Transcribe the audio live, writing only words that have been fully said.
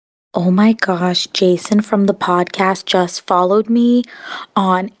Oh my gosh, Jason from the podcast just followed me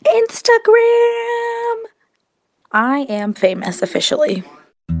on Instagram. I am famous officially.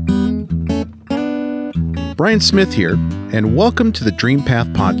 Brian Smith here, and welcome to the Dream Path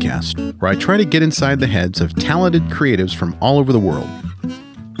Podcast, where I try to get inside the heads of talented creatives from all over the world.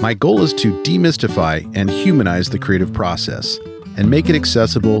 My goal is to demystify and humanize the creative process and make it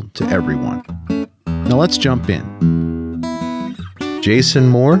accessible to everyone. Now let's jump in. Jason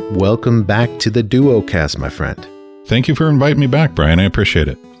Moore, welcome back to the Duocast, my friend. Thank you for inviting me back, Brian. I appreciate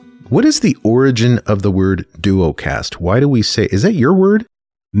it. What is the origin of the word Duocast? Why do we say, is that your word?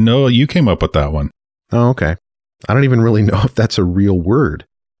 No, you came up with that one. Oh, okay. I don't even really know if that's a real word.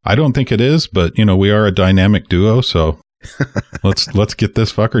 I don't think it is, but we are a dynamic duo, so let's get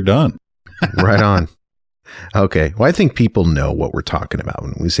this fucker done. Right on. Okay. Well, I think people know what we're talking about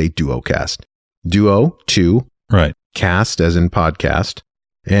when we say Duocast. Duo, two. Right. Cast as in podcast.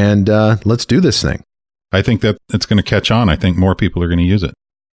 And let's do this thing. I think that it's going to catch on. I think more people are going to use it.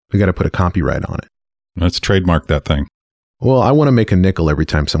 We got to put a copyright on it. Let's trademark that thing. Well, I want to make a nickel every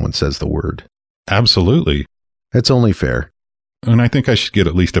time someone says the word. Absolutely. It's only fair. And I think I should get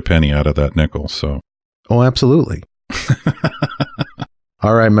at least a penny out of that nickel, so. Oh, absolutely.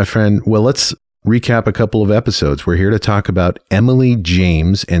 All right, my friend. Well, let's recap a couple of episodes. We're here to talk about Emily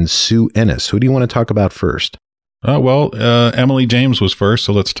James and Sue Ennis. Who do you want to talk about first? Emily James was first,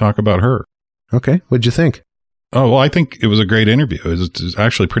 so let's talk about her. Okay. What'd you think? Oh, well, I think it was a great interview. It was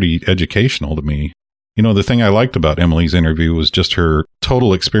actually pretty educational to me. The thing I liked about Emily's interview was just her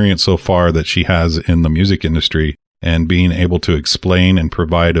total experience so far that she has in the music industry and being able to explain and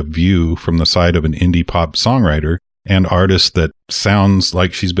provide a view from the side of an indie pop songwriter and artist that sounds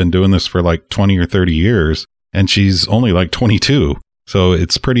like she's been doing this for like 20 or 30 years, and she's only like 22. So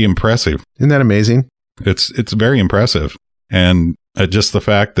it's pretty impressive. Isn't that amazing? It's very impressive. And just the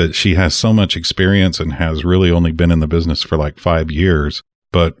fact that she has so much experience and has really only been in the business for like 5 years,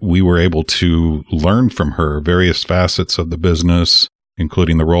 but we were able to learn from her various facets of the business,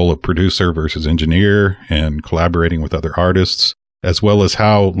 including the role of producer versus engineer and collaborating with other artists, as well as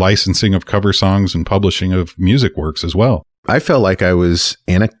how licensing of cover songs and publishing of music works as well. I felt like I was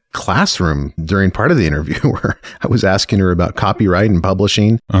in a classroom during part of the interview where I was asking her about copyright and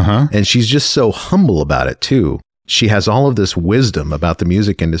publishing. And she's just so humble about it too. She has all of this wisdom about the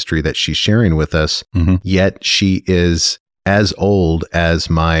music industry that she's sharing with us, yet she is as old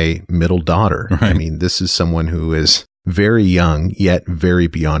as my middle daughter. Right. I mean, this is someone who is very young, yet very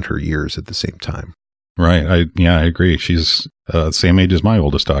beyond her years at the same time. Right. I agree. She's the same age as my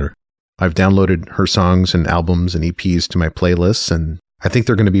oldest daughter. I've downloaded her songs and albums and EPs to my playlists, and I think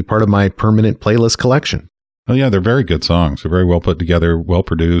they're going to be part of my permanent playlist collection. Oh, yeah, they're very good songs. They're very well put together, well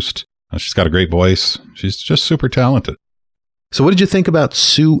produced. She's got a great voice. She's just super talented. So what did you think about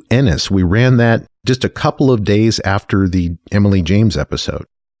Sue Ennis? We ran that just a couple of days after the Emily James episode.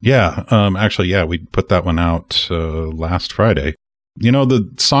 Yeah, we put that one out last Friday. The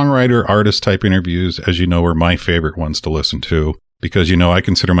songwriter artist type interviews, as you know, are my favorite ones to listen to because, I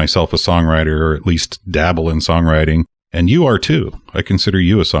consider myself a songwriter, or at least dabble in songwriting. And you are too. I consider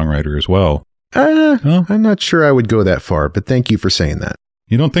you a songwriter as well. I'm not sure I would go that far, but thank you for saying that.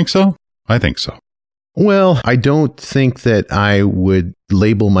 You don't think so? I think so. Well, I don't think that I would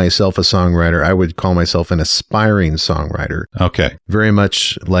label myself a songwriter. I would call myself an aspiring songwriter. Okay. Very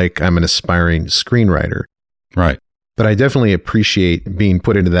much like I'm an aspiring screenwriter. Right. But I definitely appreciate being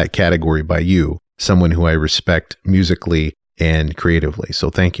put into that category by you, someone who I respect musically and creatively. So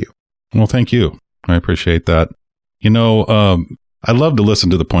thank you. Well, thank you. I appreciate that. I love to listen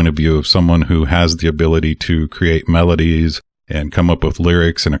to the point of view of someone who has the ability to create melodies and come up with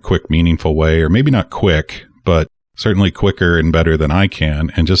lyrics in a quick, meaningful way, or maybe not quick, but certainly quicker and better than I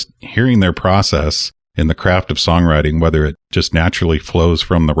can. And just hearing their process in the craft of songwriting, whether it just naturally flows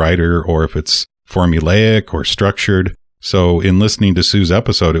from the writer or if it's formulaic or structured. So in listening to Sue's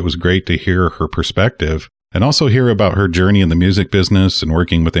episode, it was great to hear her perspective and also hear about her journey in the music business and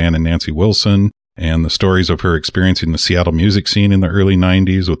working with Ann and Nancy Wilson and the stories of her experiencing the Seattle music scene in the early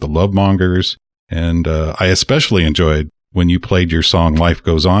 90s with the Lovemongers. And I especially enjoyed when you played your song Life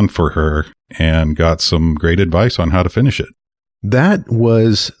Goes On for her and got some great advice on how to finish it. That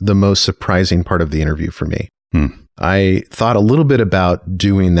was the most surprising part of the interview for me. I thought a little bit about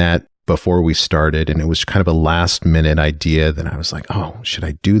doing that before we started, and it was kind of a last minute idea that I was like, oh, should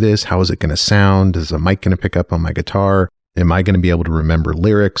I do this? How is it going to sound? Is the mic going to pick up on my guitar? Am I going to be able to remember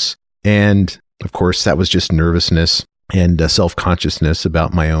lyrics? And of course, that was just nervousness and self-consciousness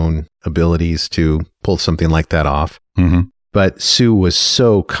about my own abilities to pull something like that off. But Sue was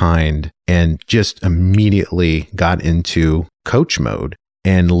so kind and just immediately got into coach mode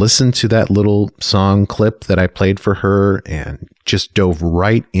and listened to that little song clip that I played for her and just dove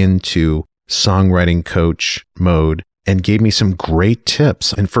right into songwriting coach mode and gave me some great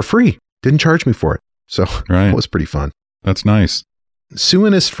tips and for free. Didn't charge me for it. So It was pretty fun. That's nice. Sue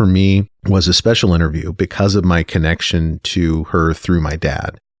Ennis for me was a special interview because of my connection to her through my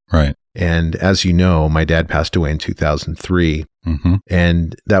dad. Right. And as you know, my dad passed away in 2003. Mm-hmm.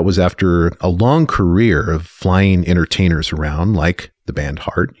 And that was after a long career of flying entertainers around, like the band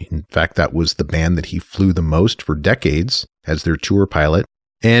Heart. In fact, that was the band that he flew the most for decades as their tour pilot.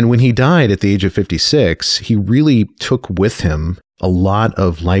 And when he died at the age of 56, he really took with him a lot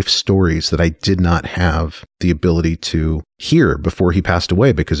of life stories that I did not have the ability to hear before he passed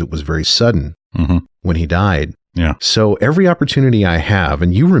away because it was very sudden when he died. Yeah. So every opportunity I have,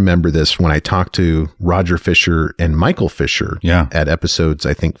 and you remember this when I talked to Roger Fisher and Michael Fisher at episodes,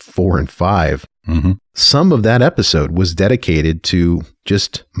 I think 4 and 5, some of that episode was dedicated to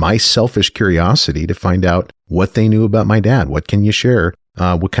just my selfish curiosity to find out what they knew about my dad. What can you share?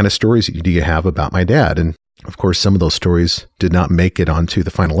 What kind of stories do you have about my dad? And of course, some of those stories did not make it onto the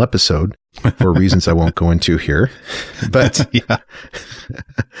final episode for reasons I won't go into here, but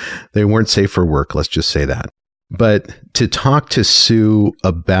they weren't safe for work. Let's just say that. But to talk to Sue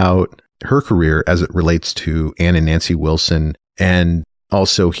about her career as it relates to Ann and Nancy Wilson, and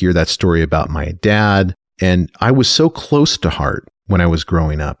also hear that story about my dad. And I was so close to Heart when I was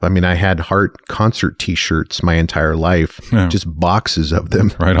growing up. I mean, I had Heart concert t-shirts my entire life, just boxes of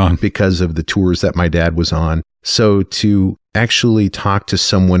them. Right on. Because of the tours that my dad was on. So to actually talk to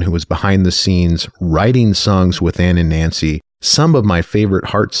someone who was behind the scenes writing songs with Ann and Nancy, some of my favorite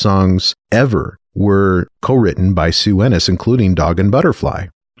Heart songs ever were co-written by Sue Ennis, including Dog and Butterfly.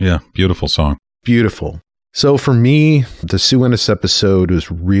 Yeah, beautiful song. Beautiful. So for me, the Sue Ennis episode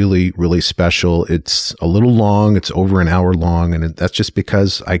was really, really special. It's a little long. It's over an hour long. And that's just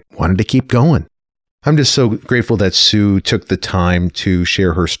because I wanted to keep going. I'm just so grateful that Sue took the time to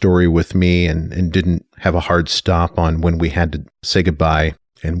share her story with me and didn't have a hard stop on when we had to say goodbye.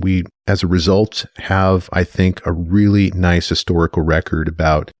 And we, as a result, have, I think, a really nice historical record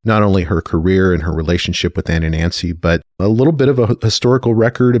about not only her career and her relationship with Ann and Nancy, but a little bit of a historical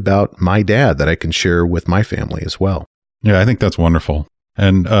record about my dad that I can share with my family as well. Yeah, I think that's wonderful.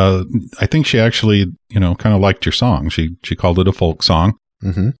 And I think she actually, kind of liked your song. She called it a folk song.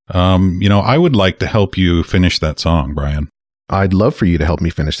 I would like to help you finish that song, Brian. I'd love for you to help me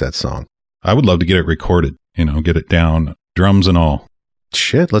finish that song. I would love to get it recorded, get it down, drums and all.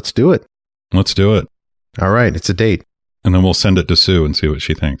 Shit, let's do it. Let's do it. All right, it's a date. And then we'll send it to Sue and see what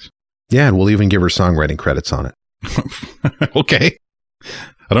she thinks. Yeah, and we'll even give her songwriting credits on it. Okay.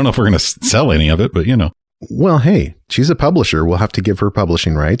 I don't know if we're going to sell any of it, but Well, hey, she's a publisher. We'll have to give her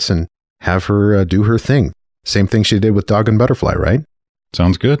publishing rights and have her do her thing. Same thing she did with Dog and Butterfly, right?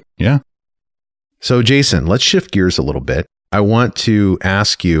 Sounds good. Yeah. So, Jason, let's shift gears a little bit. I want to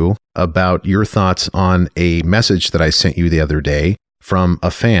ask you about your thoughts on a message that I sent you the other day from a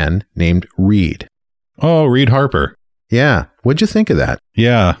fan named Reed. Oh, Reed Harper. Yeah. What'd you think of that?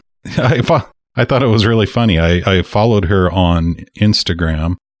 Yeah. I thought it was really funny. I followed her on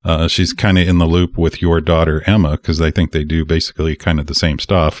Instagram. She's kind of in the loop with your daughter, Emma, because I think they do basically kind of the same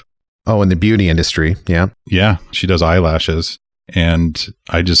stuff. Oh, in the beauty industry. Yeah. Yeah. She does eyelashes. And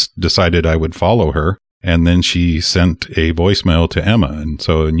I just decided I would follow her. And then she sent a voicemail to Emma.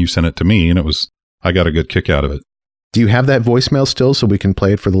 And you sent it to me, and I got a good kick out of it. Do you have that voicemail still so we can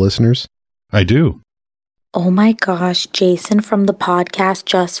play it for the listeners? I do. Oh my gosh, Jason from the podcast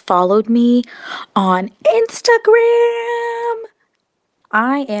just followed me on Instagram.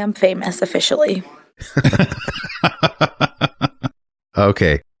 I am famous officially.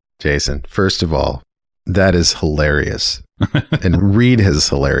 Okay, Jason, first of all, that is hilarious. And Reed is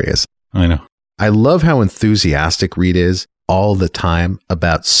hilarious. I know. I love how enthusiastic Reed is all the time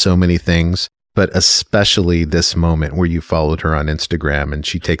about so many things, but especially this moment where you followed her on Instagram and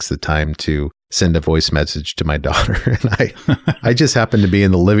she takes the time to send a voice message to my daughter. And I just happened to be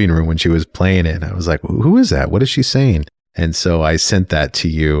in the living room when she was playing it. And I was like, who is that? What is she saying? And so I sent that to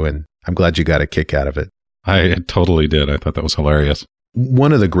you, and I'm glad you got a kick out of it. I totally did. I thought that was hilarious.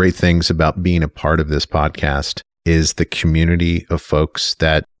 One of the great things about being a part of this podcast is the community of folks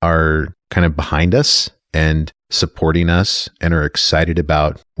that are kind of behind us and supporting us and are excited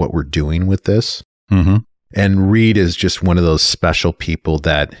about what we're doing with this. Mm-hmm. And Reed is just one of those special people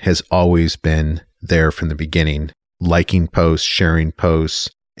that has always been there from the beginning, liking posts, sharing posts,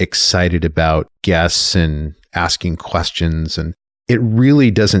 excited about guests and asking questions. And it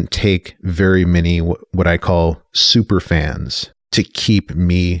really doesn't take very many what I call super fans to keep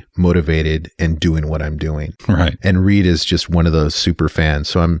me motivated and doing what I'm doing. Right. And Reed is just one of those super fans.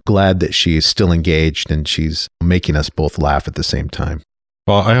 So I'm glad that she's still engaged and she's making us both laugh at the same time.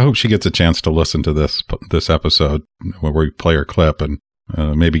 Well, I hope she gets a chance to listen to this episode where we play her clip and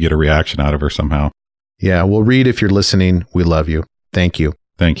maybe get a reaction out of her somehow. Yeah. Well, Reed, if you're listening, we love you. Thank you.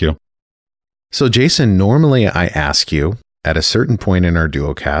 Thank you. So Jason, normally I ask you at a certain point in our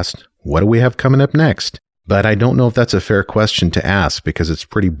Duocast, what do we have coming up next? But I don't know if that's a fair question to ask because it's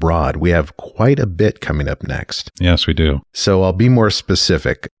pretty broad. We have quite a bit coming up next. Yes, we do. So I'll be more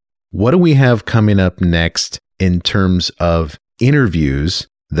specific. What do we have coming up next in terms of interviews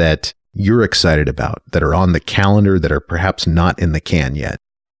that you're excited about, that are on the calendar, that are perhaps not in the can yet?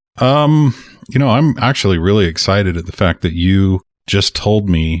 I'm actually really excited at the fact that you just told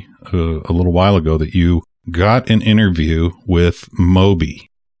me a little while ago that you got an interview with Moby.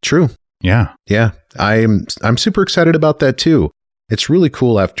 True. Yeah. Yeah. I'm super excited about that too. It's really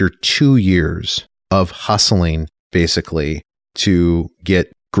cool after 2 years of hustling, basically, to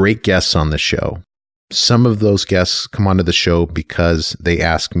get great guests on the show. Some of those guests come onto the show because they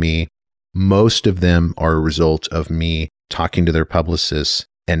ask me. Most of them are a result of me talking to their publicists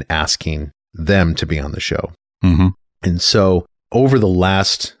and asking them to be on the show. Mm-hmm. And so over the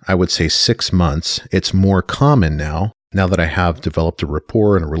last, I would say 6 months, it's more common now that I have developed a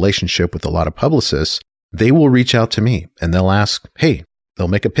rapport and a relationship with a lot of publicists, they will reach out to me and they'll ask, hey, they'll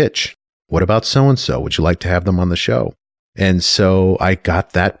make a pitch. What about so-and-so? Would you like to have them on the show? And so I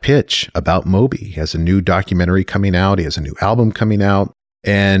got that pitch about Moby. He has a new documentary coming out. He has a new album coming out.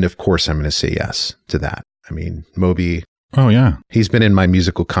 And of course, I'm going to say yes to that. I mean, Moby. Oh, yeah. He's been in my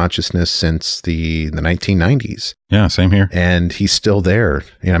musical consciousness since the 1990s. Yeah, same here. And he's still there.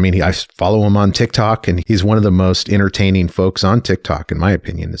 I follow him on TikTok, and he's one of the most entertaining folks on TikTok, in my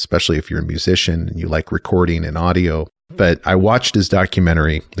opinion, especially if you're a musician and you like recording and audio. But I watched his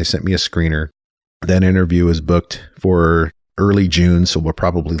documentary. They sent me a screener. That interview is booked for early June, so we'll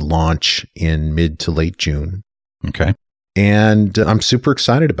probably launch in mid to late June. Okay. And I'm super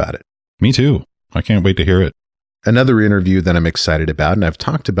excited about it. Me too. I can't wait to hear it. Another interview that I'm excited about, and I've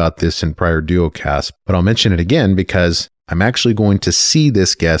talked about this in prior Duocasts, but I'll mention it again because I'm actually going to see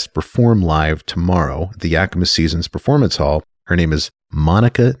this guest perform live tomorrow at the Yakima Seasons Performance Hall. Her name is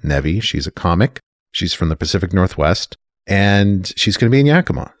Monica Nevi. She's a comic. She's from the Pacific Northwest, and she's going to be in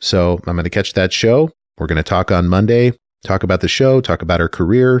Yakima. So I'm going to catch that show. We're going to talk on Monday, talk about the show, talk about her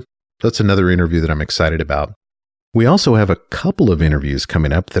career. So that's another interview that I'm excited about. We also have a couple of interviews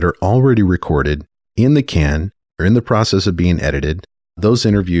coming up that are already recorded in the can. Are in the process of being edited. Those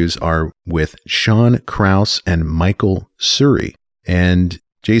interviews are with Sean Krause and Michael Suri. And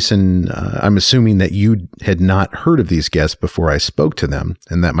Jason, I'm assuming that you had not heard of these guests before I spoke to them,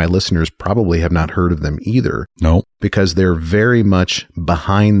 and that my listeners probably have not heard of them either. No. Because they're very much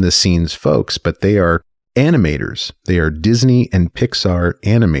behind the scenes folks, but they are animators. They are Disney and Pixar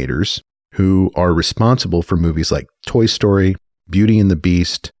animators who are responsible for movies like Toy Story, Beauty and the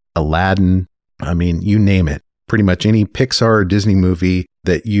Beast, Aladdin. I mean, you name it. Pretty much any Pixar or Disney movie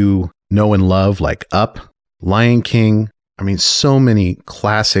that you know and love, like Up, Lion King. I mean, so many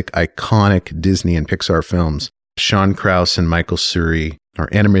classic, iconic Disney and Pixar films. Sean Krause and Michael Suri are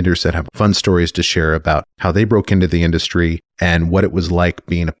animators that have fun stories to share about how they broke into the industry and what it was like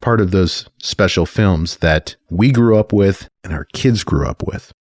being a part of those special films that we grew up with and our kids grew up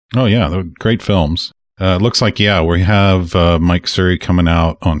with. Oh, yeah. They're great films. Looks like, yeah, we have Mike Suri coming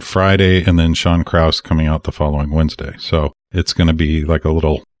out on Friday and then Sean Krause coming out the following Wednesday. So it's going to be like a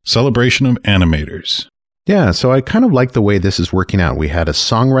little celebration of animators. Yeah, so I kind of like the way this is working out. We had a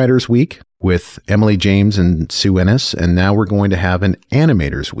Songwriters Week with Emily James and Sue Ennis, and now we're going to have an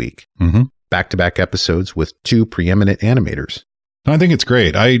Animators Week. Mm-hmm. Back-to-back episodes with two preeminent animators. I think it's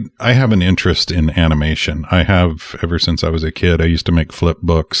great. I have an interest in animation. I have ever since I was a kid. I used to make flip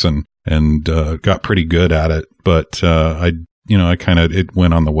books and got pretty good at it. But it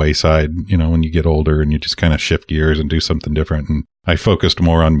went on the wayside, when you get older and you just kind of shift gears and do something different. And I focused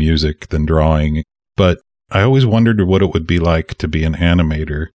more on music than drawing. But I always wondered what it would be like to be an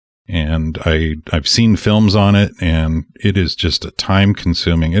animator. And I've seen films on it, and it is just a time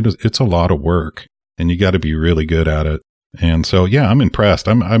consuming. It's a lot of work, and you got to be really good at it. And so, yeah, I'm impressed.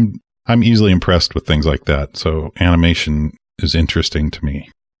 I'm easily impressed with things like that. So animation is interesting to me.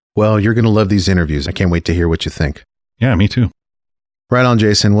 Well, you're going to love these interviews. I can't wait to hear what you think. Yeah, me too. Right on,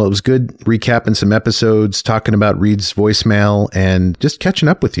 Jason. Well, it was good recapping some episodes, talking about Reed's voicemail, and just catching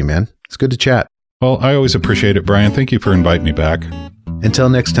up with you, man. It's good to chat. Well, I always appreciate it, Brian. Thank you for inviting me back. Until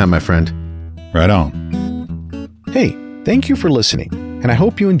next time, my friend. Right on. Hey, thank you for listening, and I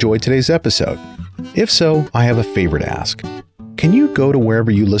hope you enjoyed today's episode. If so, I have a favor to ask. Can you go to wherever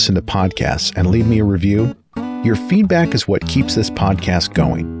you listen to podcasts and leave me a review? Your feedback is what keeps this podcast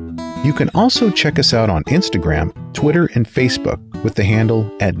going. You can also check us out on Instagram, Twitter, and Facebook with the handle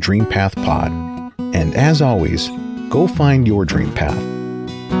 @DreamPathPod. And as always, go find your dream path.